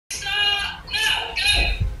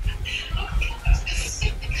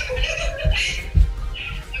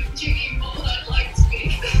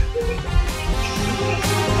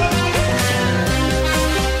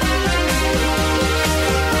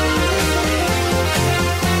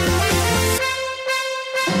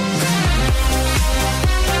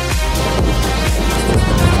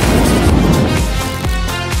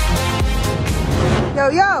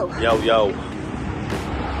Yo, yo.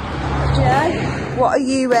 Yeah. What are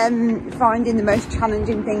you finding the most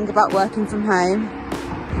challenging thing about working from home?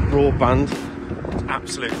 Broadband,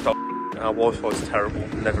 absolute dog. Our Wi-Fi is terrible.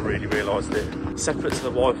 Never really realised it. Separate to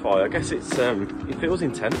the Wi-Fi, I guess it feels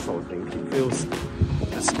intense. I think it feels.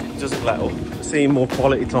 It doesn't let up. Seeing more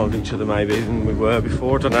quality time with each other maybe than we were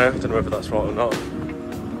before. I don't know whether that's right or not.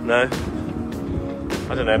 No.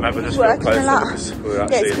 I don't know, maybe we just feel closer because we're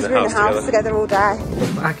actually in the house together all day.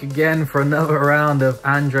 We're back again for another round of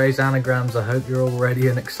Andre's Anagrams. I hope you're all ready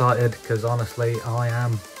and excited because honestly, I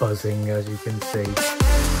am buzzing as you can see.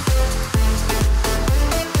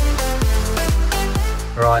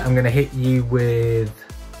 Right, I'm going to hit you with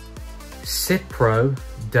Cipro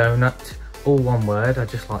Donut, all one word. I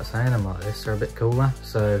just like saying them like this, they're a bit cooler.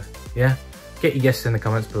 So yeah, get your guesses in the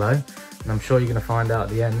comments below and I'm sure you're going to find out at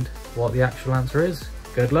the end what the actual answer is.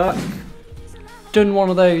 Good luck. Done one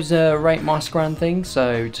of those rate my scran things,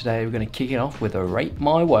 so today we're going to kick it off with a rate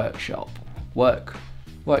my workshop.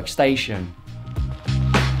 Workstation.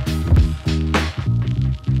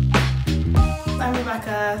 I'm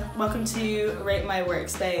Rebecca, welcome to Rate My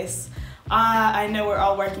Workspace. I know we're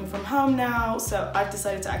all working from home now, so I've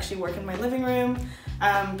decided to actually work in my living room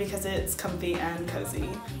because it's comfy and cozy.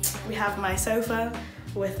 We have my sofa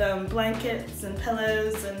with blankets and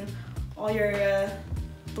pillows and all your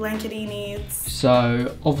blankety needs.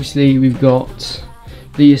 So obviously we've got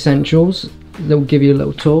the essentials. They'll give you a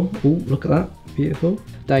little tour. Oh, look at that, beautiful.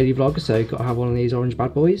 Daily vlogger, so you've got to have one of these orange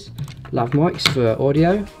bad boys. Lav mics for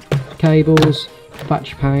audio, cables,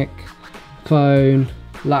 battery pack, phone,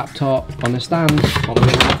 laptop on a stand,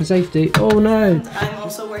 following for safety. Oh no! I'm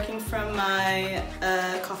also working from my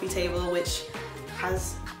coffee table, which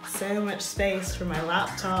has so much space for my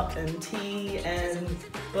laptop and tea and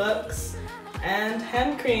books and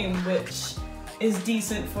hand cream, which is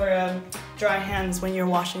decent for dry hands when you're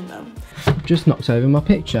washing them. Just knocked over my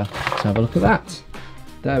picture. Let's have a look at that.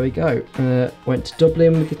 There we go. Went to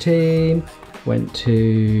Dublin with the team, went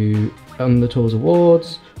to On the Tours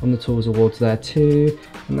Awards, On the Tours Awards there too,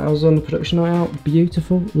 and that was on the production night out.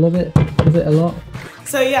 Beautiful, love it a lot.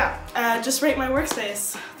 So yeah, just rate my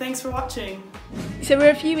workspace. Thanks for watching. So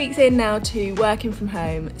we're a few weeks in now to working from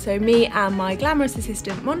home. So me and my glamorous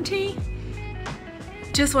assistant Monty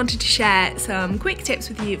just wanted to share some quick tips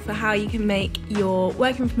with you for how you can make your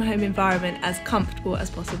working from home environment as comfortable as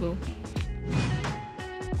possible.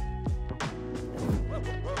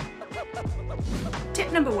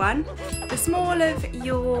 Tip number 1, the small of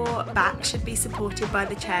your back should be supported by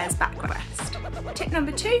the chair's backrest. Tip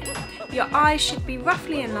number 2, your eyes should be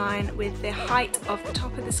roughly in line with the height of the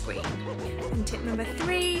top of the screen. And tip number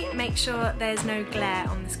 3, make sure there's no glare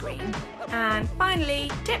on the screen. And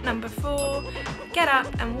finally, tip number 4, get up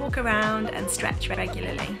and walk around and stretch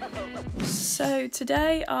regularly. So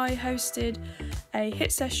today I hosted a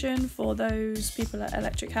HIIT session for those people at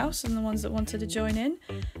Electric House and the ones that wanted to join in.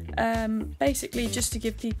 Basically just to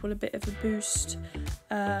give people a bit of a boost,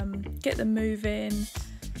 get them moving,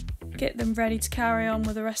 get them ready to carry on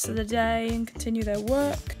with the rest of the day and continue their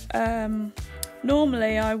work.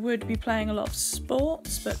 Normally I would be playing a lot of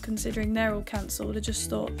sports, but considering they're all cancelled, I just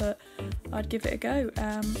thought that I'd give it a go,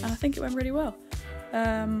 and I think it went really well.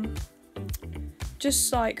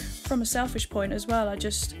 Just like from a selfish point as well, I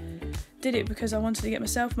just did it because I wanted to get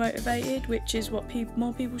myself motivated, which is what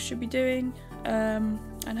more people should be doing, and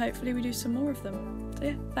hopefully we do some more of them. So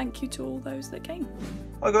yeah, thank you to all those that came.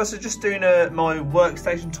 Hi guys, so just doing my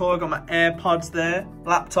workstation tour. I got my AirPods there,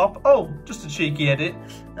 laptop, oh, just a cheeky edit,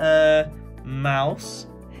 mouse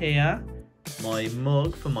here, my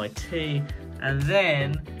mug for my tea, and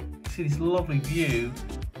then see this lovely view.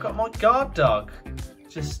 I've got my guard dog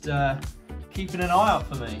just keeping an eye out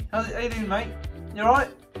for me. How you doing, mate? You alright?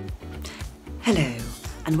 Hello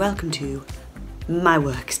and welcome to my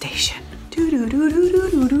workstation.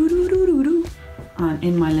 I'm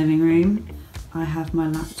in my living room. I have my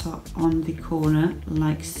laptop on the corner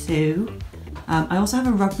like so. I also have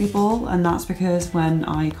a rugby ball, and that's because when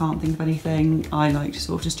I can't think of anything, I like to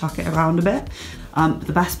sort of just chuck it around a bit. But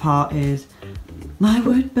the best part is my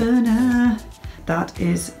wood burner. That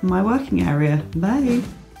is my working area. Bye.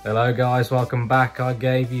 Hello guys, welcome back. I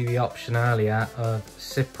gave you the option earlier of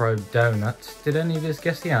Cipro Donut. Did any of you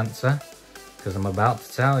guess the answer? Because I'm about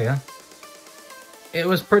to tell you. It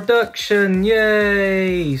was production,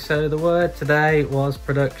 yay! So the word today was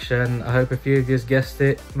production. I hope a few of you guessed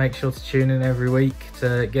it. Make sure to tune in every week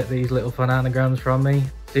to get these little fun anagrams from me.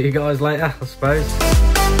 See you guys later, I suppose.